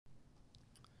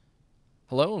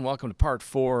Hello and welcome to part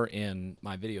 4 in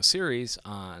my video series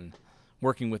on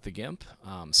working with the GIMP,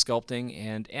 sculpting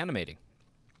and animating.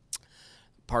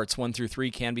 Parts 1 through 3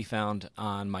 can be found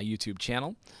on my YouTube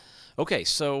channel. Okay,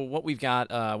 so what we've got,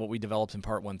 what we developed in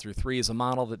part 1 through 3 is a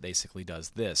model that basically does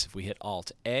this. If we hit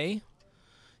Alt-A,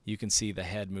 you can see the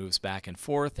head moves back and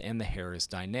forth and the hair is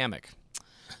dynamic.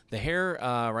 The hair,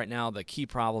 right now, the key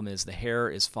problem is the hair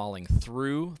is falling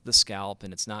through the scalp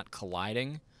and it's not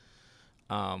colliding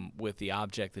with the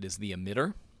object that is the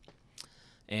emitter,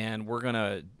 and we're going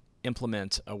to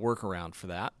implement a workaround for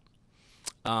that.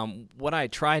 What I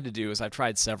tried to do is I've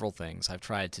tried several things. I've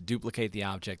tried to duplicate the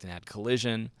object and add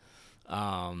collision.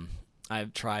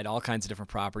 I've tried all kinds of different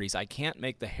properties. I can't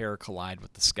make the hair collide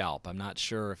with the scalp. I'm not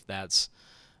sure if that's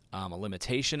a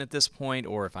limitation at this point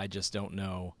or if I just don't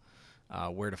know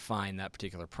where to find that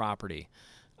particular property.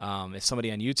 If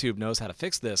somebody on YouTube knows how to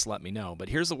fix this, let me know. But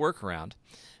here's the workaround.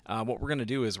 What we're going to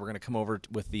do is we're going to come over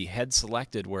with the head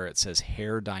selected where it says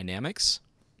Hair Dynamics.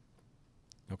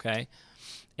 Okay?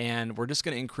 And we're just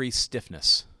going to increase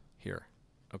stiffness here.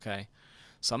 Okay?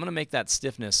 So I'm going to make that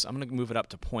stiffness, I'm going to move it up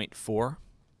to 0.4.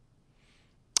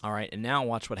 All right, and now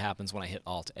watch what happens when I hit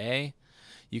Alt-A.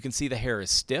 You can see the hair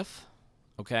is stiff,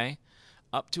 okay,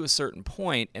 up to a certain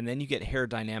point, and then you get hair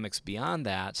dynamics beyond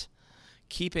that,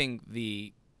 keeping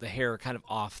the hair kind of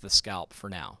off the scalp for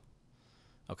now.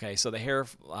 Okay, so the hair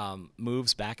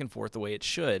moves back and forth the way it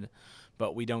should,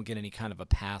 but we don't get any kind of a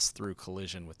pass-through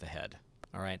collision with the head.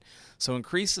 All right, so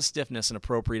increase the stiffness an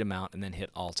appropriate amount and then hit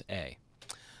Alt-A.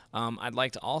 I'd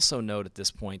like to also note at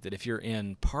this point that if you're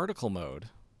in particle mode,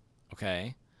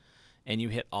 okay, and you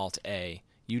hit Alt-A,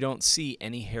 you don't see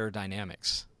any hair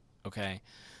dynamics, okay?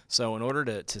 So in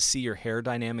order to see your hair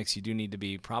dynamics, you do need to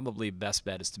be, probably best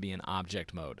bet is to be in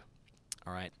object mode,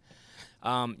 all right?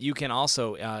 You can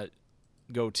also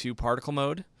go to particle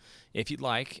mode if you'd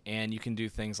like, and you can do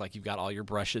things like you've got all your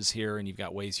brushes here and you've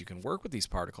got ways you can work with these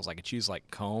particles. I could choose like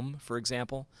comb, for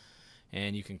example,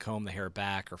 and you can comb the hair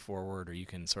back or forward, or you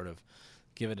can sort of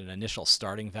give it an initial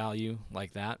starting value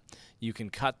like that. You can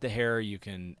cut the hair, you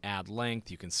can add length,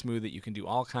 you can smooth it, you can do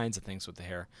all kinds of things with the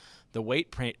hair. The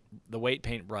weight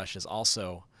paint brush is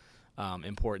also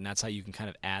important. That's how you can kind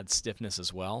of add stiffness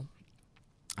as well.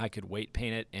 I could weight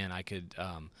paint it and I could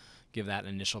give that an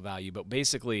initial value, but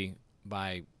basically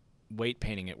by weight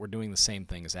painting it, we're doing the same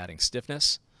thing as adding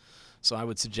stiffness. So I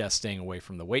would suggest staying away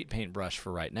from the weight paint brush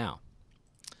for right now.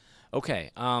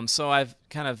 Okay, so I've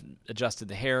kind of adjusted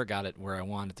the hair, got it where I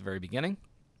want at the very beginning.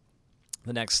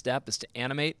 The next step is to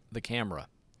animate the camera.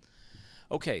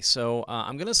 Okay, so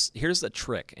here's the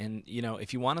trick, and you know,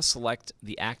 if you want to select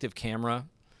the active camera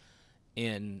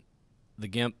in the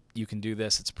GIMP, you can do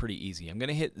this. It's pretty easy. I'm going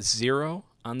to hit 0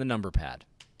 on the number pad,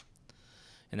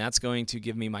 and that's going to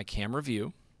give me my camera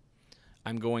view.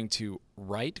 I'm going to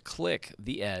right-click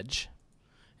the edge,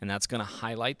 and that's going to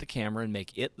highlight the camera and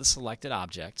make it the selected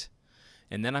object.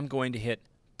 And then I'm going to hit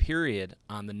period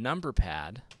on the number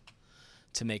pad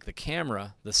to make the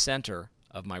camera the center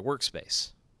of my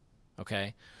workspace.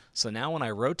 Okay? So now when I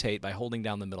rotate by holding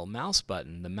down the middle mouse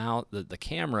button, the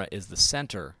camera is the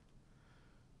center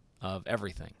of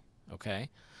everything. Okay?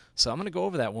 So I'm going to go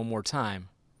over that one more time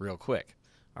real quick.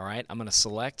 All right? I'm going to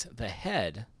select the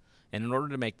head, and in order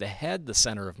to make the head the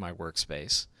center of my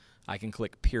workspace, I can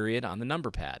click period on the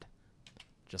number pad,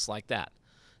 just like that.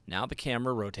 Now the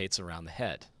camera rotates around the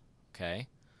head. Okay?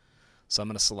 So I'm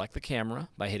going to select the camera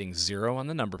by hitting 0 on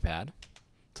the number pad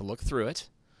to look through it.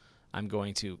 I'm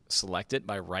going to select it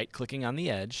by right-clicking on the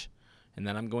edge, and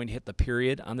then I'm going to hit the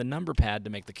period on the number pad to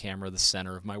make the camera the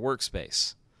center of my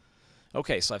workspace.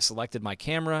 Okay, so I've selected my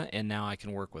camera, and now I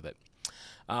can work with it.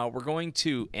 We're going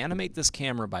to animate this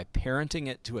camera by parenting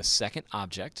it to a second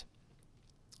object.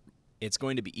 It's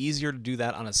going to be easier to do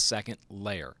that on a second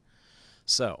layer.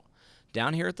 So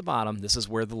down here at the bottom, this is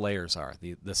where the layers are,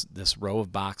 this row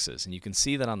of boxes. And you can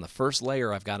see that on the first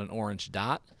layer, I've got an orange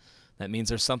dot. That means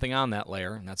there's something on that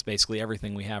layer, and that's basically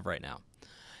everything we have right now.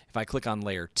 If I click on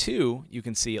layer 2, you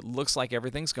can see it looks like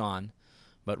everything's gone,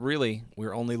 but really,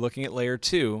 we're only looking at layer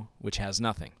 2, which has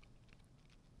nothing.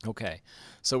 Okay,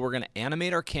 so we're going to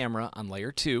animate our camera on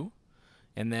layer 2,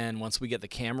 and then once we get the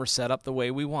camera set up the way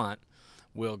we want,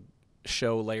 we'll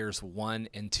show layers 1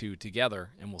 and 2 together,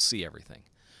 and we'll see everything.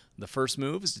 The first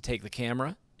move is to take the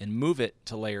camera and move it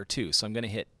to layer 2. So I'm going to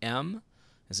hit M,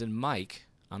 as in Mike,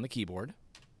 on the keyboard.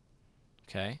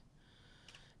 Okay,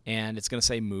 and it's going to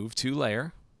say move to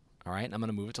layer. All right, and I'm going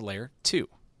to move it to layer 2.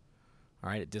 All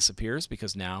right, it disappears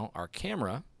because now our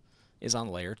camera is on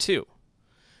layer 2.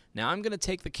 Now I'm going to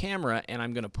take the camera and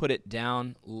I'm going to put it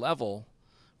down level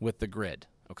with the grid.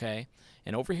 Okay,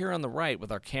 and over here on the right with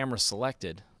our camera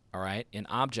selected, all right, in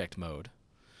object mode,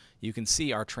 you can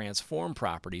see our transform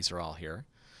properties are all here.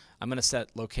 I'm going to set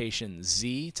location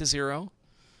Z to 0,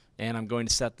 and I'm going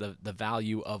to set the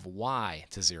value of Y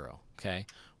to 0. Okay,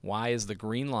 Y is the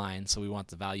green line, so we want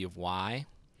the value of Y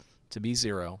to be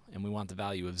 0, and we want the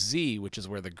value of Z, which is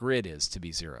where the grid is, to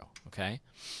be 0. Okay,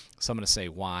 so I'm going to say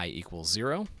Y equals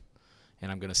 0,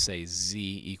 and I'm going to say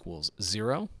Z equals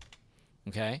 0.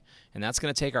 Okay, and that's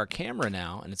going to take our camera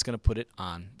now, and it's going to put it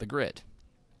on the grid.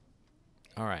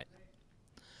 All right.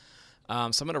 So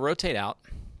I'm going to rotate out,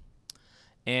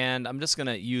 and I'm just going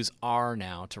to use R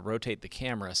now to rotate the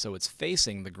camera so it's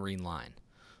facing the green line.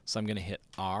 So I'm going to hit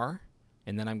R,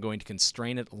 and then I'm going to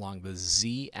constrain it along the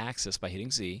Z axis by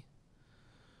hitting Z.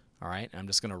 All right, and I'm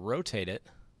just going to rotate it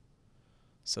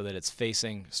so that it's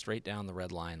facing straight down the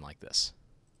red line like this.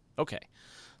 Okay,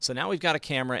 so now we've got a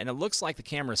camera, and it looks like the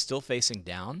camera is still facing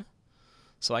down.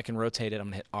 So I can rotate it. I'm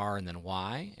going to hit R and then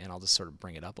Y, and I'll just sort of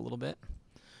bring it up a little bit.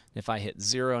 If I hit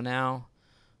 0 now,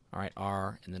 all right,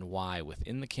 R and then Y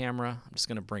within the camera, I'm just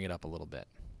going to bring it up a little bit.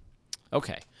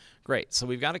 Okay, great. So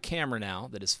we've got a camera now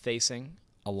that is facing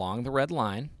along the red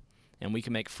line, and we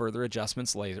can make further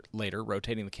adjustments later.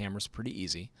 Rotating the camera is pretty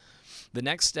easy. The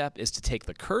next step is to take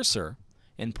the cursor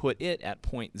and put it at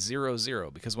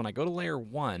 0.00, because when I go to layer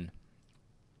 1,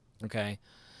 okay,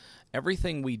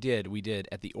 everything we did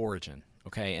at the origin,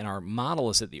 okay, and our model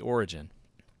is at the origin.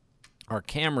 Our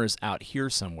camera's out here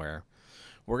somewhere.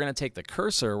 We're going to take the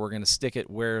cursor, we're going to stick it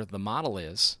where the model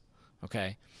is,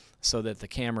 okay, so that the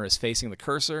camera is facing the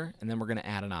cursor, and then we're going to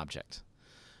add an object.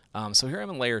 So here I'm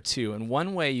in layer 2, and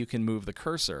one way you can move the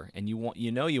cursor, and you want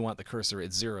the cursor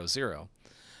at 0, 0,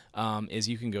 is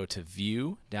you can go to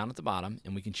View down at the bottom,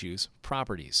 and we can choose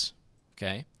Properties,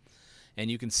 okay, and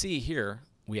you can see here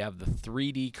we have the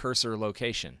 3D cursor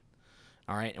location.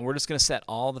 All right, and we're just going to set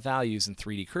all the values in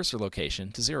 3D cursor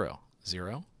location to 0,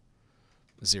 0,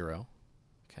 0,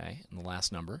 okay, and the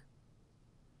last number,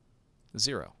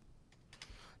 0.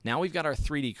 Now we've got our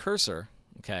 3D cursor,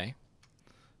 okay,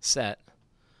 set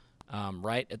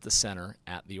right at the center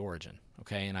at the origin,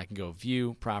 okay, and I can go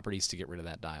View, Properties to get rid of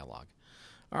that dialog.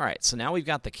 All right, so now we've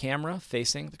got the camera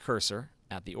facing the cursor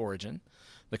at the origin.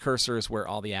 The cursor is where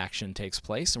all the action takes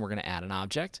place, and we're going to add an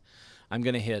object. I'm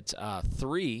going to hit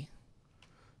 3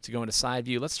 to go into side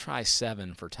view. Let's try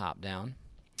 7 for top down.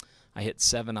 I hit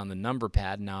 7 on the number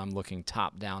pad. Now I'm looking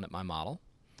top down at my model.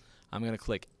 I'm going to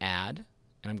click Add,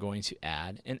 and I'm going to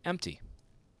add an empty.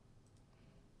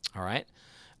 All right.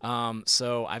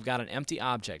 So I've got an empty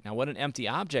object. Now what an empty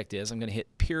object is, I'm going to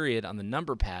hit period on the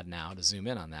number pad now to zoom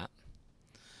in on that.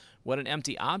 What an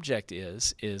empty object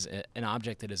is an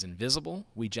object that is invisible.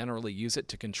 We generally use it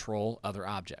to control other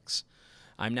objects.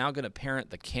 I'm now going to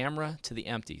parent the camera to the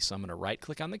empty. So I'm going to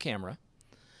right-click on the camera,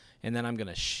 and then I'm going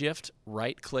to shift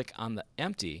right-click on the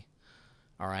empty,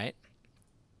 all right,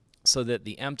 so that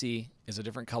the empty is a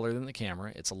different color than the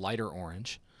camera. It's a lighter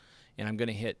orange. And I'm going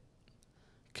to hit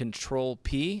Control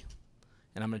P,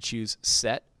 and I'm going to choose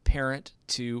Set Parent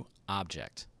to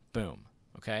Object. Boom.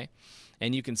 Okay?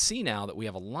 And you can see now that we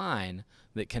have a line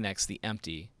that connects the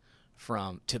empty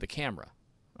to the camera.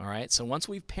 All right? So once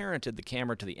we've parented the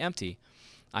camera to the empty,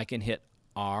 I can hit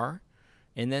R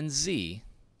and then Z,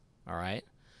 all right?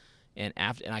 And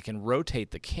I can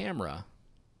rotate the camera,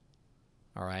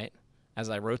 all right? As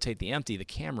I rotate the empty, the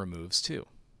camera moves too.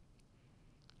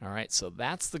 All right, so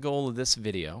that's the goal of this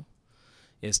video,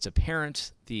 is to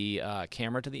parent the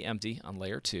camera to the empty on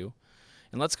layer 2.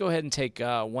 And let's go ahead and take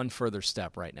one further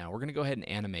step right now. We're going to go ahead and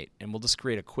animate, and we'll just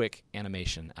create a quick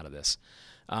animation out of this.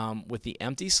 With the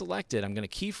empty selected, I'm going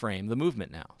to keyframe the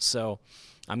movement now. So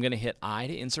I'm going to hit I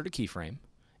to insert a keyframe,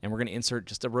 and we're going to insert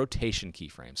just a rotation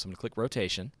keyframe. So I'm going to click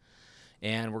rotation,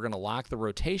 and we're going to lock the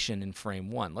rotation in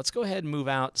frame 1. Let's go ahead and move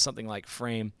out something like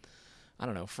frame, I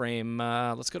don't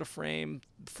know, let's go to frame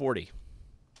 40.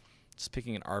 Just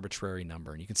picking an arbitrary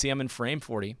number. And you can see I'm in frame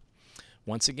 40.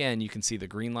 Once again, you can see the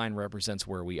green line represents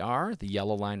where we are. The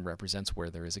yellow line represents where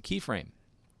there is a keyframe.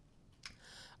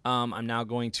 I'm now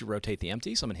going to rotate the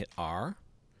empty, so I'm going to hit R,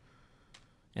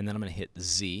 and then I'm going to hit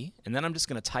Z, and then I'm just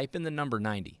going to type in the number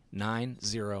 90,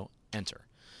 90, enter.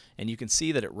 And you can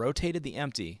see that it rotated the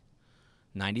empty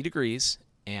 90 degrees,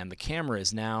 and the camera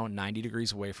is now 90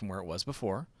 degrees away from where it was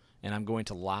before. And I'm going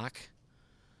to lock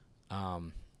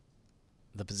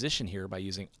the position here by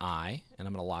using I, and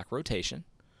I'm going to lock rotation.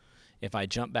 If I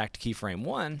jump back to keyframe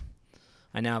 1,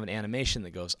 I now have an animation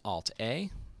that goes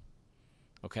Alt-A,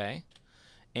 okay?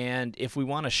 And if we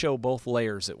want to show both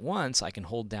layers at once, I can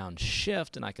hold down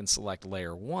Shift and I can select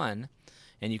layer 1,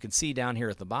 and you can see down here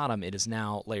at the bottom it is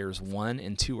now layers 1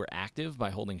 and 2 are active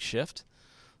by holding Shift.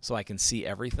 so I can see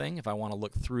everything. If I want to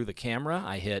look through the camera,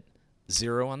 I hit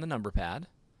 0 on the number pad.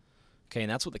 Okay, and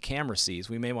that's what the camera sees.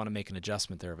 We may want to make an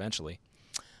adjustment there eventually.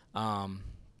 And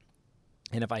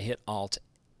if I hit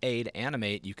Alt-A to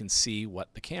animate, you can see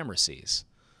what the camera sees.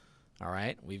 All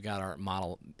right, we've got our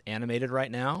model animated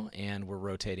right now, and we're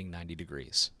rotating 90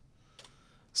 degrees.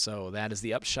 So that is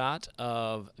the upshot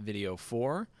of video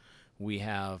 4. We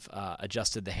have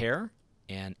adjusted the hair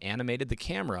and animated the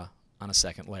camera on a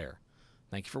second layer.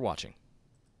 Thank you for watching.